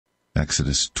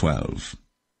Exodus 12.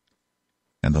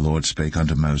 And the Lord spake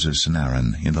unto Moses and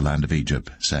Aaron in the land of Egypt,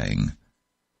 saying,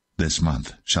 This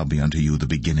month shall be unto you the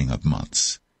beginning of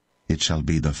months. It shall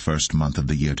be the first month of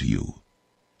the year to you.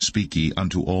 Speak ye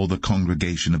unto all the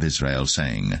congregation of Israel,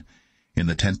 saying, In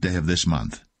the 10th day of this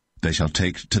month they shall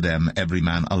take to them every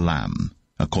man a lamb,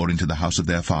 according to the house of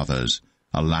their fathers,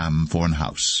 a lamb for an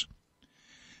house.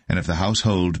 And if the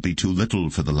household be too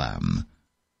little for the lamb,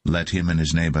 let him and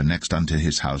his neighbor next unto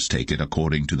his house take it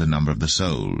according to the number of the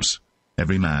souls.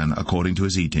 Every man according to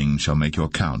his eating shall make your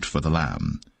count for the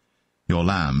lamb. Your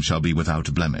lamb shall be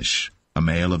without blemish, a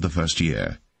male of the first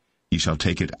year. Ye shall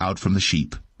take it out from the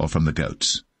sheep or from the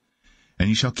goats. And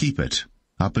ye shall keep it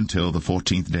up until the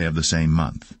 14th day of the same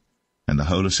month. And the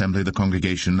whole assembly of the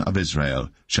congregation of Israel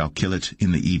shall kill it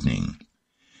in the evening.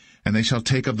 And they shall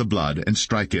take of the blood, and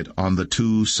strike it on the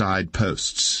 2 side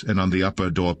posts, and on the upper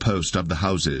door post of the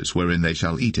houses, wherein they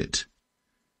shall eat it.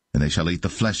 And they shall eat the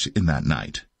flesh in that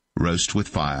night, roast with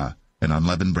fire, and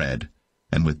unleavened bread,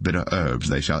 and with bitter herbs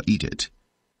they shall eat it.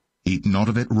 Eat not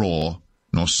of it raw,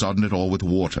 nor sodden it all with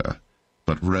water,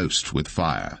 but roast with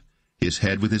fire, his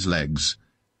head with his legs,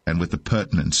 and with the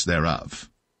purtenance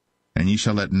thereof. And ye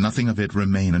shall let nothing of it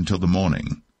remain until the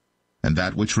morning. And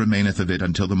that which remaineth of it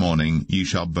until the morning ye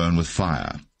shall burn with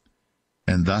fire.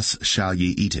 And thus shall ye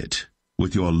eat it,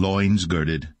 with your loins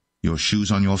girded, your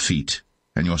shoes on your feet,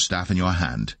 and your staff in your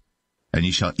hand. And ye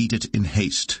shall eat it in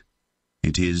haste.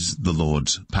 It is the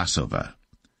Lord's Passover.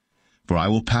 For I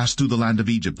will pass through the land of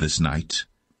Egypt this night,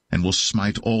 and will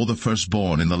smite all the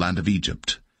firstborn in the land of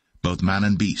Egypt, both man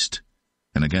and beast.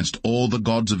 And against all the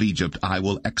gods of Egypt I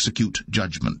will execute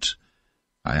judgment.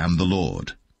 I am the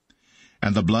Lord.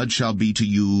 And the blood shall be to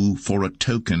you for a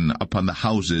token upon the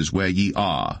houses where ye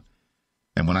are.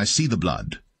 And when I see the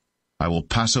blood, I will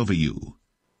pass over you,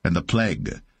 and the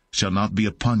plague shall not be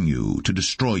upon you to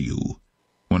destroy you,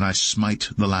 when I smite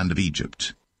the land of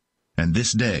Egypt. And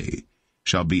this day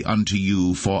shall be unto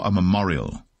you for a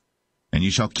memorial. And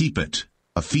ye shall keep it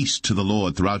a feast to the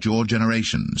Lord throughout your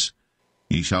generations.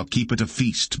 Ye shall keep it a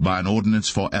feast by an ordinance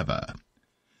forever.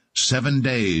 7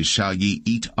 days shall ye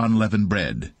eat unleavened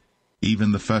bread.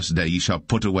 Even the first day ye shall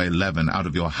put away leaven out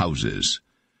of your houses.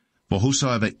 For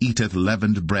whosoever eateth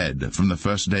leavened bread from the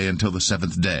first day until the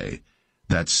 7th day,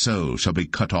 that soul shall be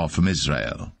cut off from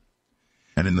Israel.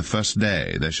 And in the first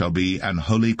day there shall be an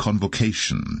holy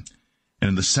convocation, and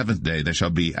in the 7th day there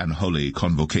shall be an holy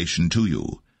convocation to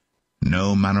you.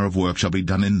 No manner of work shall be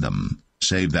done in them,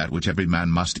 save that which every man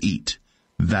must eat.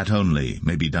 That only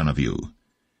may be done of you.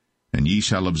 And ye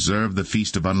shall observe the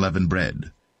feast of unleavened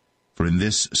bread. For in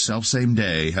this selfsame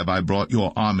day have I brought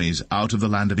your armies out of the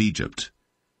land of Egypt.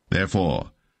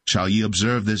 Therefore shall ye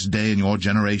observe this day in your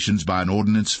generations by an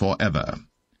ordinance forever.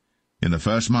 In the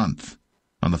 1st month,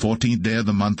 on the 14th day of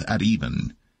the month at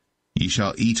even, ye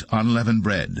shall eat unleavened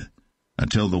bread,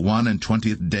 until the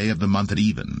 21st day of the month at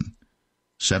even.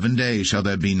 7 days shall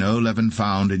there be no leaven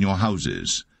found in your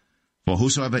houses. For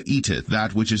whosoever eateth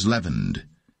that which is leavened,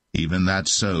 even that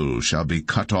soul shall be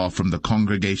cut off from the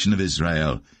congregation of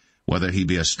Israel, whether he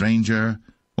be a stranger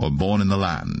or born in the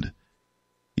land.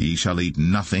 Ye shall eat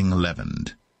nothing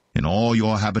leavened. In all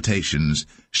your habitations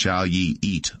shall ye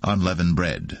eat unleavened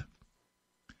bread.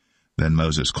 Then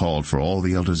Moses called for all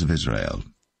the elders of Israel,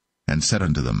 and said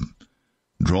unto them,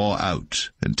 Draw out,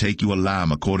 and take you a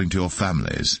lamb according to your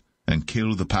families, and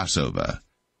kill the Passover.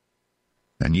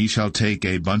 And ye shall take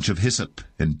a bunch of hyssop,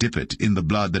 and dip it in the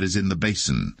blood that is in the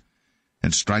basin,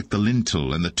 and strike the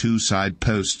lintel and the 2 side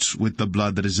posts with the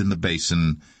blood that is in the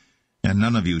basin, and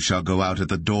none of you shall go out at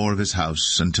the door of his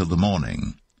house until the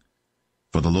morning.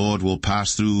 For the Lord will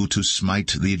pass through to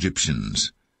smite the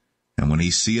Egyptians. And when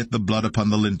he seeth the blood upon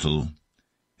the lintel,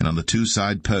 and on the 2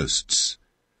 side posts,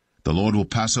 the Lord will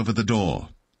pass over the door,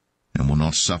 and will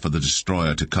not suffer the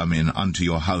destroyer to come in unto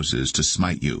your houses to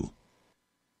smite you.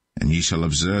 And ye shall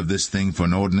observe this thing for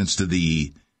an ordinance to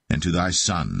thee, and to thy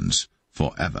sons,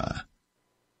 forever.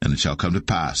 And it shall come to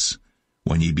pass,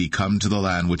 when ye be come to the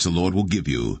land which the Lord will give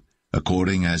you,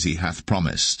 according as he hath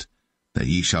promised, that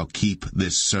ye shall keep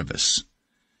this service.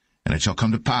 And it shall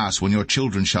come to pass, when your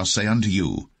children shall say unto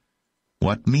you,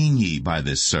 What mean ye by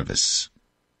this service?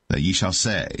 That ye shall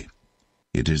say,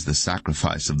 It is the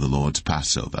sacrifice of the Lord's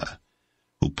Passover,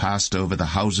 who passed over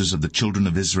the houses of the children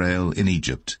of Israel in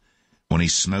Egypt, when he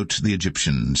smote the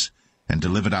Egyptians, and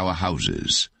delivered our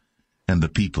houses. And the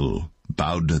people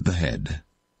bowed the head,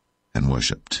 and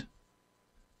worshipped.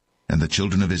 And the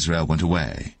children of Israel went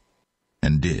away,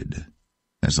 and did,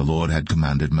 as the Lord had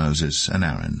commanded Moses and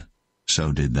Aaron,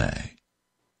 so did they.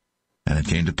 And it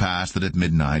came to pass that at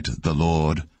midnight the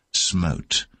Lord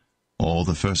smote all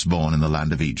the firstborn in the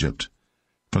land of Egypt,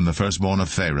 from the firstborn of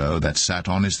Pharaoh that sat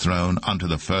on his throne unto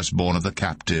the firstborn of the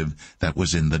captive that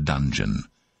was in the dungeon,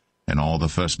 and all the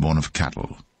firstborn of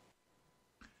cattle.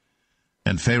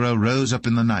 And Pharaoh rose up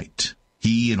in the night,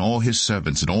 he and all his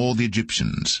servants and all the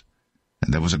Egyptians.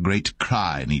 And there was a great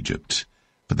cry in Egypt,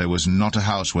 for there was not a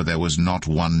house where there was not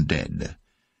one dead.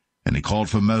 And he called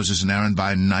for Moses and Aaron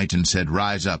by night, and said,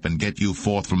 Rise up, and get you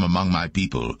forth from among my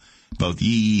people, both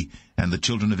ye and the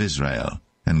children of Israel,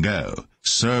 and go,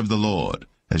 serve the Lord,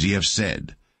 as ye have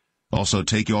said. Also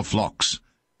take your flocks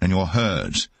and your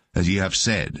herds, as ye have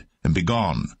said, and be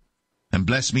gone, and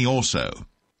bless me also.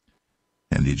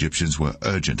 And the Egyptians were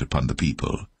urgent upon the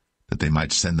people, that they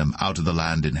might send them out of the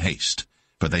land in haste.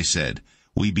 For they said,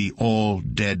 We be all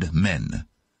dead men.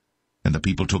 And the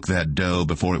people took their dough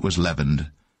before it was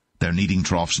leavened, their kneading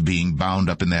troughs being bound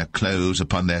up in their clothes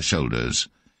upon their shoulders.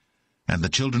 And the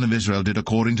children of Israel did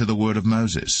according to the word of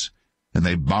Moses. And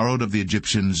they borrowed of the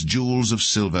Egyptians jewels of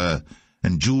silver,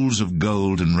 and jewels of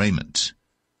gold and raiment.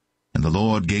 And the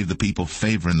Lord gave the people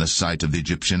favor in the sight of the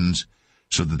Egyptians,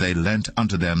 so that they lent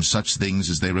unto them such things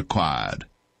as they required,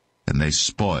 and they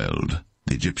spoiled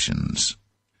the Egyptians.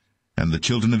 And the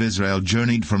children of Israel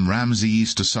journeyed from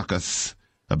Ramses to Succoth,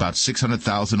 about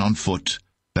 600,000 on foot,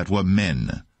 that were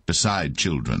men, beside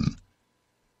children.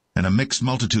 And a mixed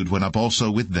multitude went up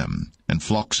also with them, and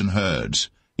flocks and herds,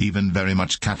 even very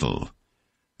much cattle.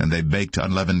 And they baked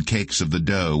unleavened cakes of the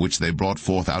dough which they brought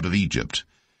forth out of Egypt,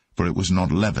 for it was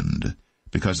not leavened,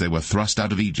 because they were thrust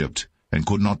out of Egypt, and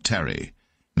could not tarry,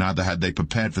 neither had they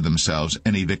prepared for themselves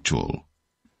any victual.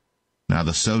 Now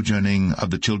the sojourning of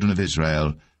the children of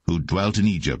Israel, who dwelt in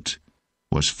Egypt,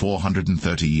 was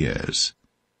 430 years.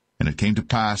 And it came to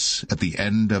pass, at the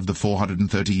end of the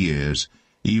 430 years,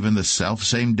 even the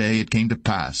selfsame day it came to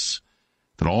pass,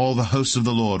 that all the hosts of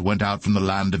the Lord went out from the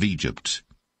land of Egypt.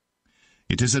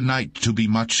 It is a night to be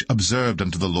much observed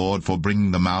unto the Lord for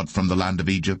bringing them out from the land of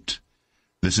Egypt.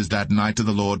 This is that night of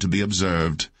the Lord to be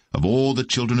observed of all the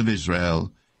children of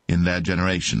Israel in their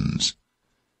generations.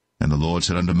 And the Lord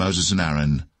said unto Moses and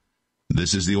Aaron,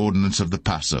 This is the ordinance of the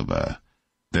Passover.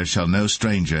 There shall no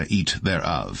stranger eat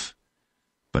thereof.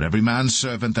 But every man's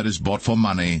servant that is bought for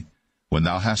money, when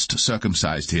thou hast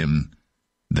circumcised him,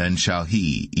 then shall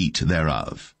he eat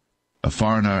thereof. A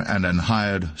foreigner and an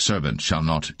hired servant shall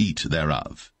not eat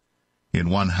thereof. In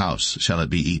one house shall it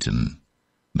be eaten.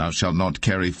 Thou shalt not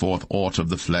carry forth aught of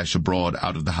the flesh abroad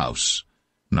out of the house,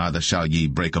 neither shall ye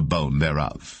break a bone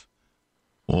thereof.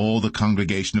 All the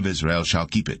congregation of Israel shall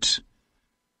keep it.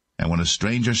 And when a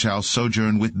stranger shall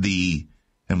sojourn with thee,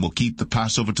 and will keep the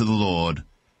Passover to the Lord,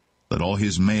 let all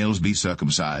his males be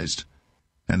circumcised,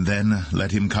 and then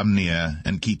let him come near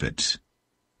and keep it.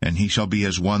 And he shall be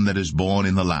as one that is born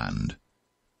in the land.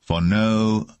 For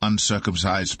no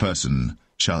uncircumcised person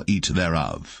shall eat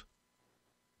thereof.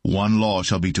 One law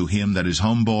shall be to him that is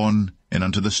homeborn, and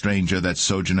unto the stranger that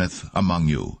sojourneth among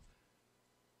you.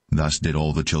 Thus did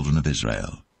all the children of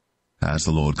Israel. As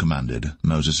the Lord commanded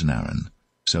Moses and Aaron,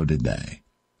 so did they.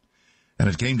 And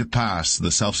it came to pass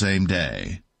the selfsame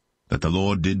day, that the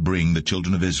Lord did bring the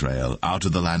children of Israel out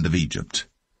of the land of Egypt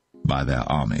by their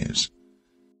armies.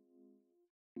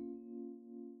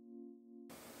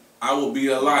 I would be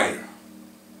a liar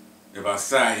if I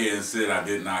sat here and said I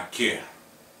did not care.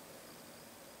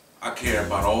 I care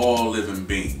about all living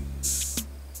beings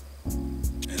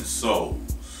and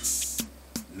souls,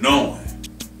 knowing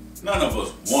none of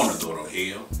us want to go to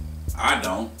hell. I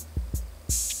don't.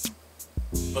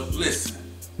 But listen,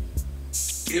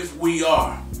 if we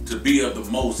are to be of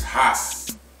the Most High,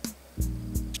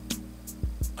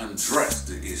 address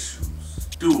the issues,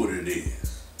 do what it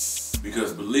is.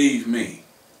 Because believe me,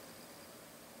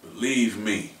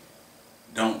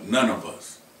 don't none of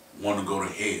us want to go to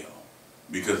hell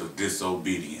because of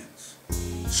disobedience.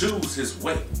 Choose his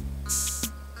way.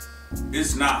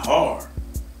 It's not hard.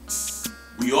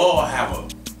 We all have a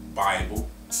Bible,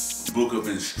 a book of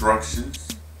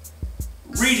instructions.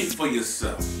 Read it for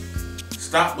yourself.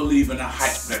 Stop believing the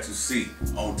hype that you see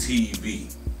on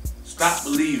TV. Stop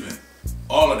believing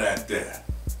all of that there.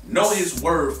 Know his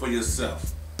word for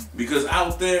yourself. Because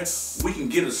out there, we can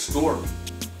get a story.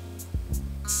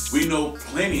 We know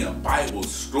plenty of Bible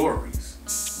stories,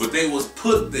 but they was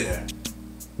put there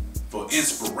for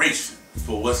inspiration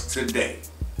for us today,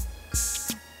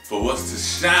 for us to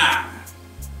shine,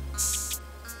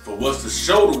 for us to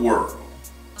show the world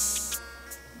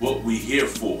what we here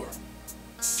for.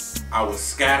 Our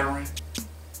scattering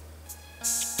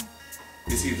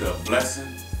is either a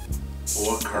blessing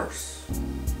or a curse,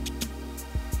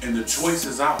 and the choice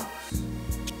is ours.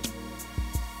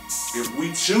 If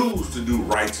we choose to do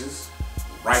righteous,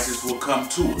 righteous will come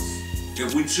to us.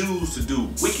 If we choose to do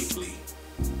wickedly,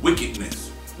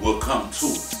 wickedness will come to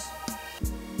us.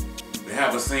 They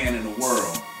have a saying in the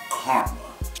world, karma.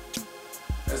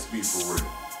 Let's be for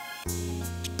real.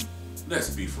 Let's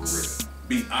be for real.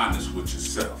 Be honest with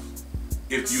yourself.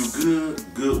 If you good,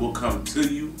 good will come to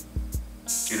you.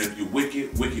 And if you're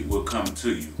wicked, wicked will come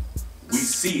to you. We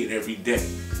see it every day.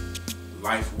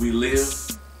 Life we live,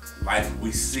 life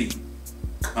we see,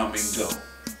 come and go.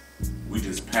 We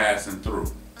just passing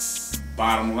through.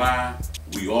 Bottom line,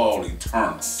 we all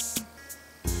eternal.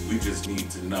 We just need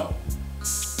to know.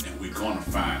 And we're gonna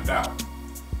find out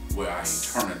where our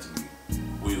eternity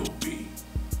will be.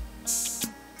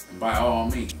 And by all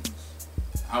means,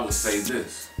 I would say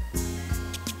this.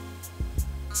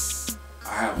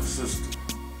 I have a sister.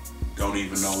 Don't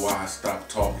even know why I stopped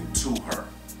talking to her.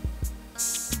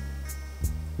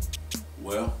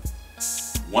 Well,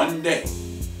 one day,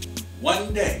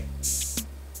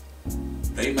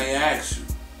 they may ask you,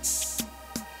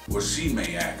 or she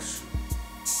may ask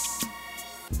you,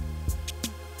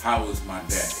 how is my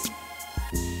daddy?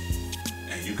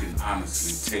 And you can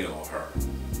honestly tell her,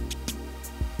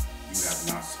 you have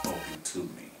not spoken to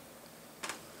me.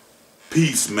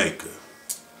 Peacemaker,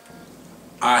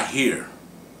 I hear,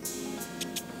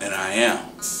 and I am.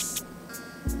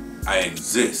 I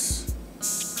exist.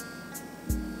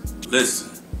 Listen,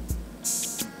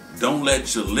 don't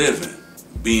let your living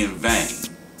be in vain.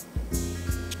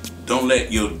 Don't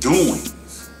let your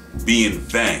doings be in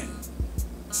vain.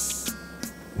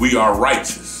 We are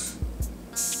righteous,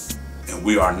 and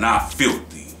we are not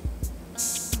filthy.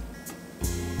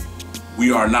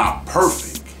 We are not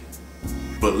perfect,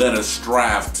 but let us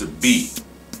strive to be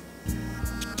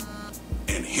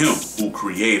in Him who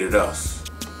created us,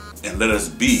 and let us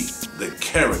be the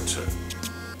character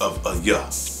of a Yah.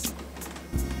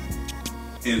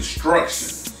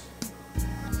 Instructions,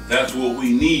 that's what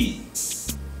we need.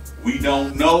 We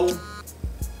don't know,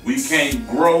 we can't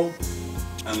grow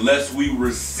unless we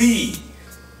receive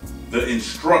the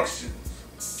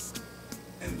instructions,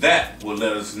 and that will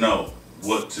let us know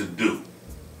what to do.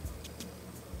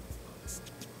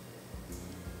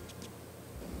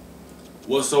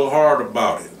 What's so hard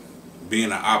about it, being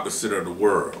the opposite of the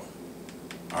world?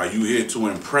 Are you here to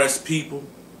impress people,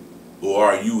 or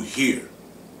are you here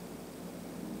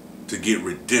to get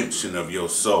redemption of your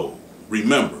soul?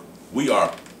 Remember, we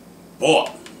are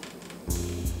bought.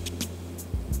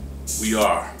 We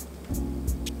are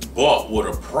bought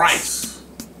with a price.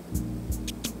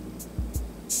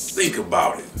 Think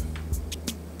about it.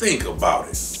 Think about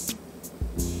it.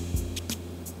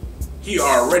 He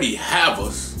already have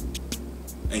us,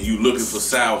 and you looking for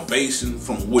salvation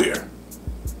from where?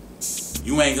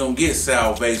 You ain't gonna get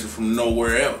salvation from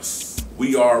nowhere else.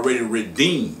 We are already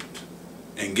redeemed.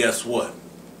 And guess what?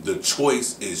 The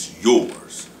choice is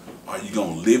yours. Are you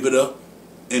gonna live it up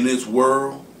in this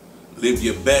world? Live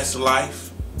your best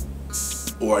life?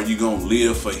 Or are you gonna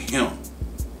live for Him?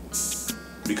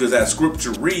 Because that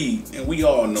scripture read, and we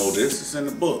all know this, it's in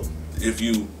the book. If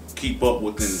you keep up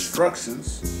with the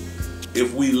instructions,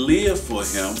 if we live for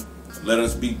Him, let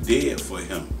us be dead for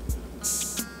Him.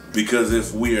 Because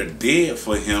if we are dead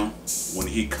for Him, when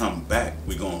He come back,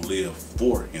 we're gonna live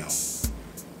for Him.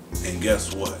 And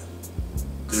guess what?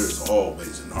 There's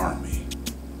always an army.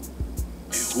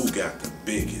 And who got the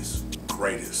biggest,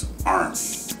 greatest army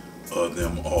of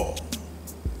them all?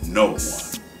 No one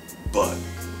but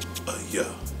a Yah.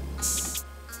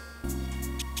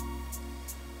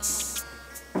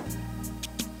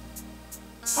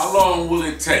 How long will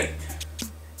it take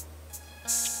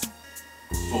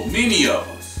for many of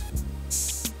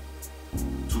us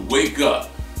to wake up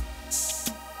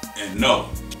and know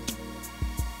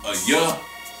a Yah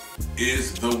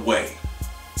is the way,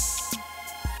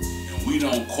 and we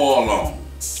don't call on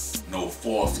no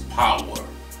false power.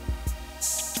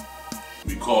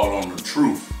 We call on the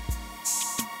truth,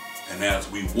 and as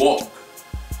we walk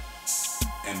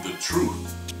in the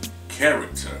truth,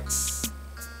 character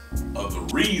of the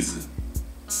reason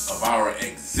of our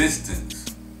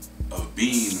existence, of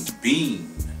being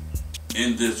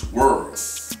in this world,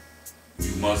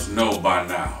 you must know by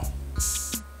now,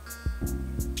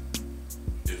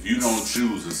 if you don't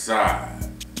choose a side,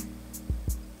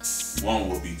 one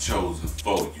will be chosen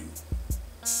for you.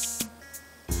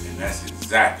 And that's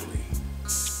exactly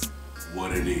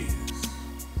what it is.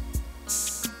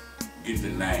 Get the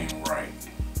name right.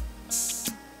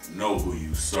 Know who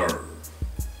you serve.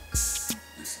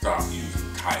 And stop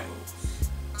using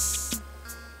titles.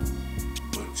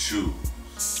 But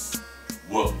choose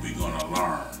what we're gonna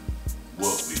learn,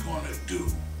 what we're gonna do.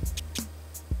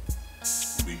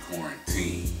 We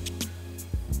quarantined,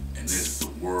 and this is the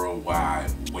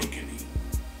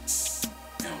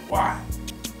Why?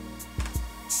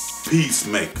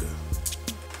 Peacemaker.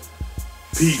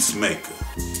 Peacemaker.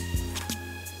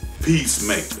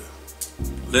 Peacemaker.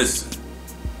 Listen,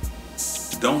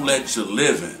 don't let your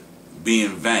living be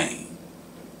in vain.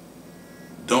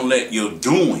 Don't let your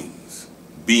doings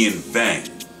be in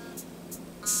vain.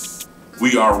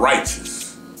 We are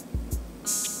righteous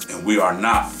and we are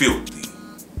not filthy.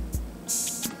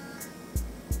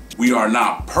 We are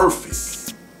not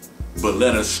perfect, but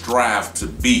let us strive to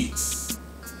be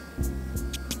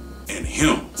in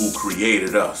Him who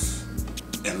created us,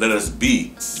 and let us be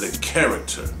the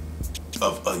character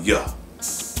of a Yah.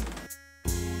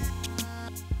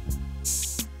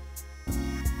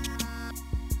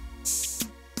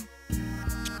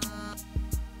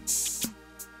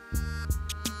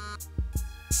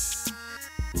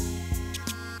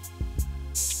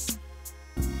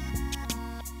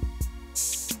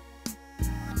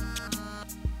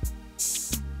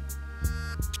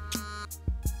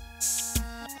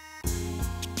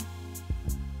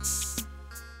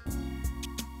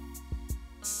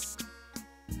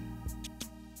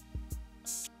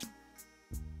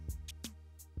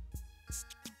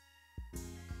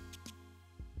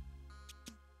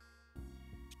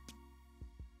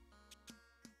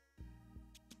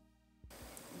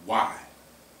 Why?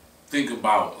 Think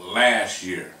about last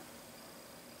year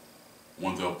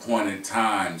when the appointed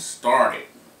time started.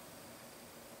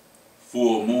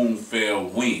 Full moon fell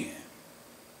when?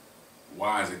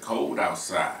 Why is it cold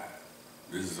outside?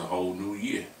 This is a whole new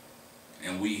year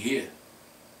and we here.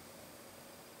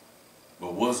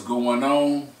 But what's going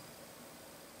on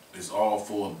is all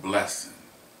for a blessing.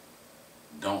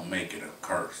 Don't make it a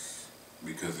curse,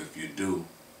 because if you do,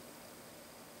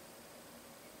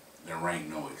 there ain't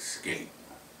no escape.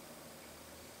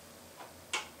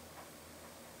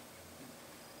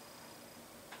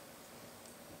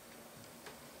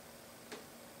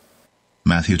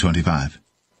 Matthew 25.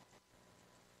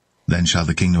 Then shall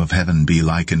the kingdom of heaven be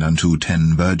likened unto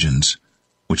 10 virgins,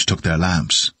 which took their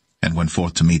lamps, and went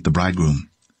forth to meet the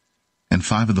bridegroom. And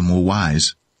 5 of them were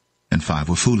wise, and 5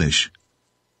 were foolish.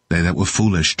 They that were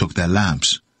foolish took their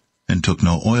lamps, and took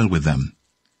no oil with them.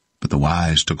 But the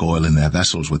wise took oil in their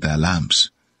vessels with their lamps.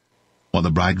 While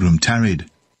the bridegroom tarried,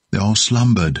 they all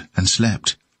slumbered and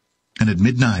slept. And at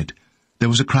midnight there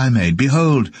was a cry made,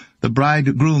 Behold, the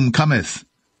bridegroom cometh,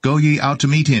 go ye out to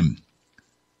meet him.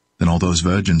 Then all those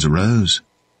virgins arose,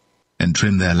 and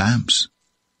trimmed their lamps.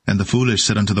 And the foolish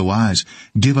said unto the wise,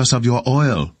 Give us of your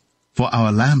oil, for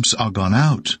our lamps are gone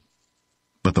out.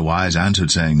 But the wise answered,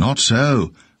 saying, Not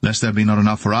so, lest there be not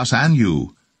enough for us and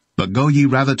you. But go ye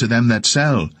rather to them that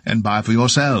sell, and buy for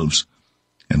yourselves.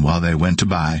 And while they went to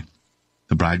buy,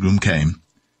 the bridegroom came,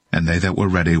 and they that were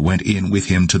ready went in with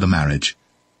him to the marriage,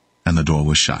 and the door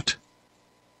was shut.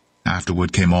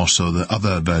 Afterward came also the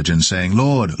other virgins, saying,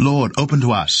 Lord, Lord, open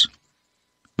to us.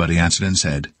 But he answered and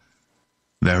said,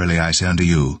 Verily I say unto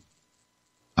you,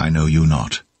 I know you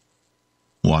not.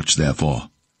 Watch therefore,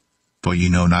 for ye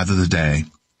know neither the day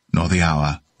nor the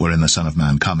hour wherein the Son of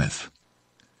Man cometh.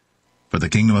 For the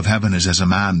kingdom of heaven is as a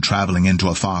man travelling into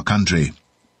a far country,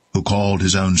 who called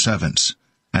his own servants,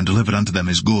 and delivered unto them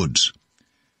his goods.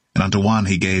 And unto one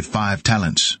he gave 5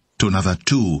 talents, to another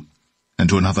 2, and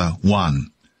to another 1,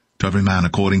 to every man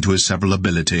according to his several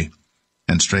ability,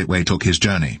 and straightway took his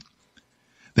journey.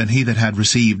 Then he that had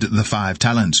received the 5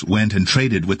 talents went and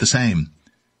traded with the same,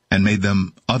 and made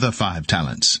them other 5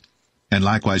 talents. And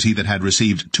likewise he that had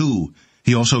received 2,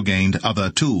 he also gained other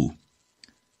 2.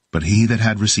 But he that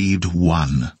had received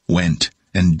 1 went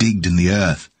and digged in the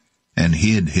earth, and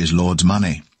hid his Lord's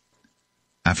money.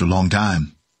 After a long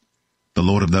time, the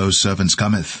Lord of those servants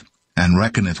cometh, and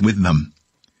reckoneth with them.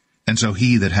 And so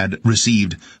he that had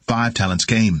received 5 talents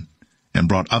came, and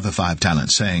brought other 5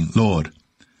 talents, saying, Lord,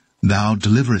 thou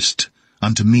deliverest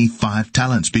unto me 5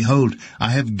 talents. Behold, I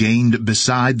have gained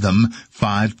beside them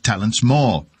 5 talents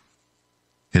more.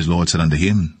 His Lord said unto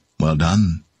him, Well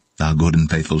done, thou good and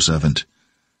faithful servant.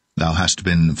 Thou hast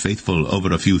been faithful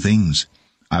over a few things.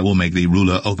 I will make thee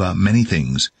ruler over many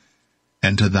things.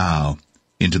 Enter thou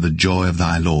into the joy of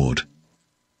thy Lord.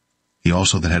 He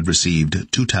also that had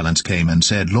received 2 talents came and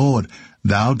said, Lord,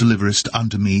 thou deliverest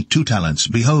unto me 2 talents.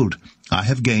 Behold, I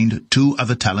have gained 2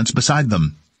 other talents beside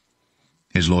them.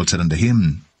 His Lord said unto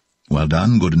him, Well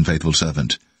done, good and faithful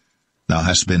servant. Thou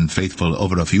hast been faithful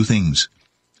over a few things.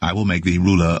 I will make thee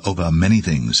ruler over many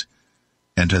things.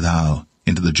 Enter thou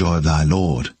into the joy of thy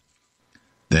Lord.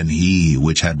 Then he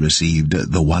which had received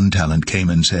the 1 talent came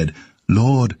and said,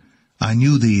 Lord, I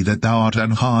knew thee that thou art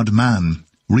an hard man,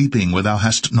 reaping where thou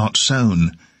hast not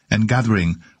sown, and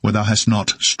gathering where thou hast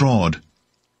not strawed.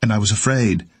 And I was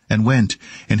afraid, and went,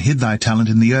 and hid thy talent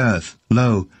in the earth.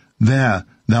 Lo, there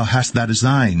thou hast that is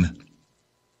thine.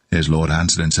 His Lord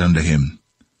answered and said unto him,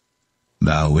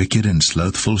 Thou wicked and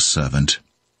slothful servant,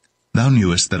 thou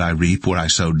knewest that I reap where I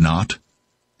sowed not,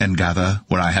 and gather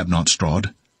where I have not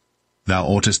strawed. Thou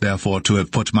oughtest therefore to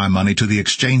have put my money to the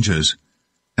exchangers,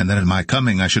 and that at my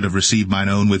coming I should have received mine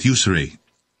own with usury.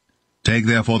 Take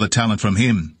therefore the talent from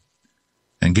him,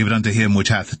 and give it unto him which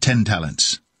hath 10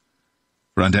 talents.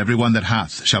 For unto every one that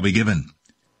hath shall be given,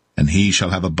 and he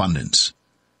shall have abundance.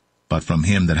 But from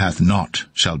him that hath not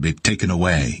shall be taken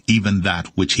away even that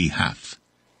which he hath.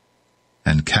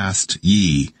 And cast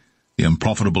ye the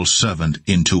unprofitable servant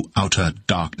into outer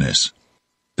darkness.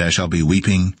 There shall be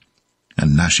weeping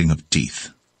and gnashing of teeth.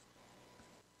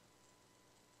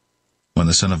 When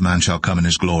the Son of Man shall come in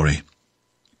his glory,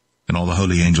 and all the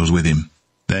holy angels with him,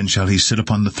 then shall he sit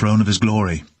upon the throne of his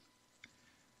glory.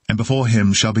 And before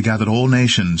him shall be gathered all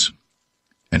nations,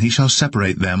 and he shall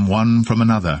separate them one from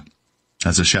another,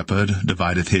 as a shepherd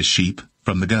divideth his sheep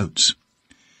from the goats.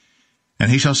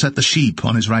 And he shall set the sheep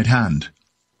on his right hand,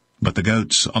 but the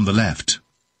goats on the left.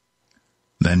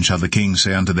 Then shall the king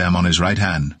say unto them on his right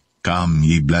hand, Come,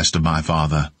 ye blessed of my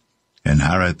Father,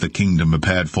 inherit the kingdom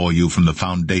prepared for you from the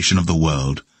foundation of the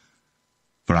world.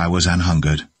 For I was an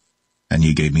hungered, and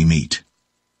ye gave me meat.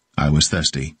 I was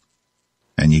thirsty,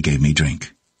 and ye gave me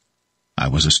drink. I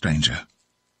was a stranger,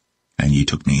 and ye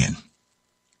took me in.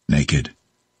 Naked,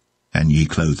 and ye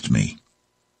clothed me.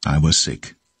 I was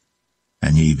sick,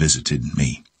 and ye visited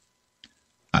me.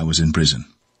 I was in prison,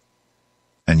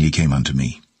 and ye came unto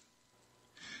me.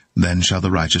 Then shall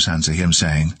the righteous answer him,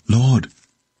 saying, Lord,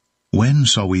 when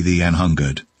saw we thee an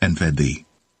hungered, and fed thee,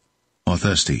 or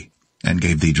thirsty, and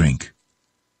gave thee drink?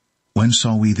 When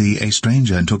saw we thee a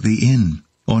stranger, and took thee in,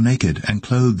 or naked, and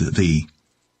clothed thee?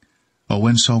 Or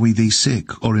when saw we thee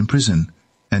sick, or in prison,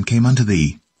 and came unto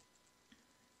thee?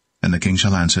 And the king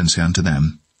shall answer and say unto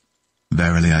them,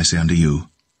 Verily I say unto you,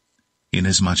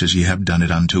 inasmuch as ye have done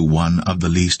it unto one of the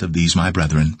least of these my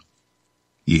brethren,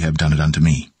 ye have done it unto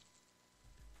me.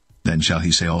 Then shall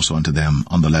he say also unto them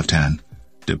on the left hand,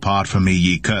 Depart from me,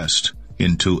 ye cursed,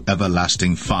 into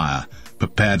everlasting fire,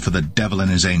 prepared for the devil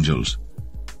and his angels.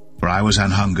 For I was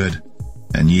an hungered,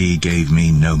 and ye gave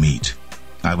me no meat.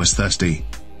 I was thirsty,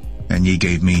 and ye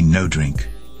gave me no drink.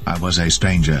 I was a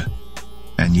stranger,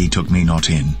 and ye took me not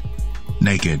in.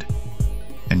 Naked,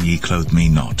 and ye clothed me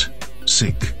not.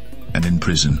 Sick, and in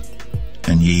prison,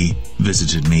 and ye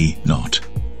visited me not.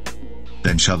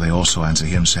 Then shall they also answer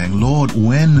him, saying, Lord,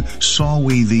 when saw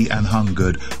we thee an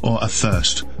hungered, or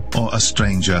athirst, or a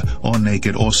stranger, or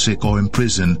naked, or sick, or in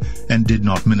prison, and did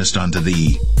not minister unto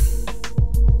thee?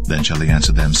 Then shall he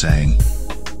answer them, saying,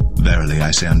 Verily I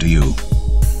say unto you,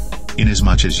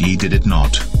 inasmuch as ye did it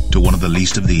not to one of the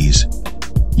least of these,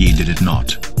 ye did it not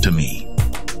to me.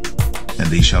 And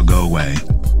these shall go away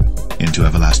into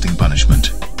everlasting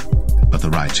punishment, but the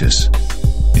righteous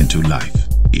into life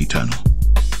eternal.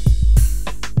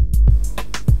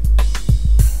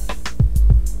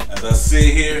 As I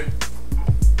sit here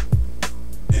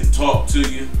and talk to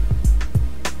you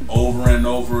over and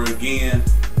over again,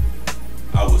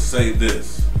 I would say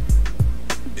this: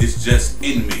 it's just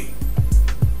in me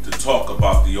to talk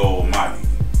about the Almighty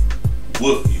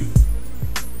with you.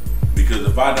 Because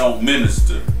if I don't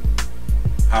minister,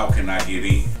 how can I get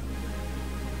in?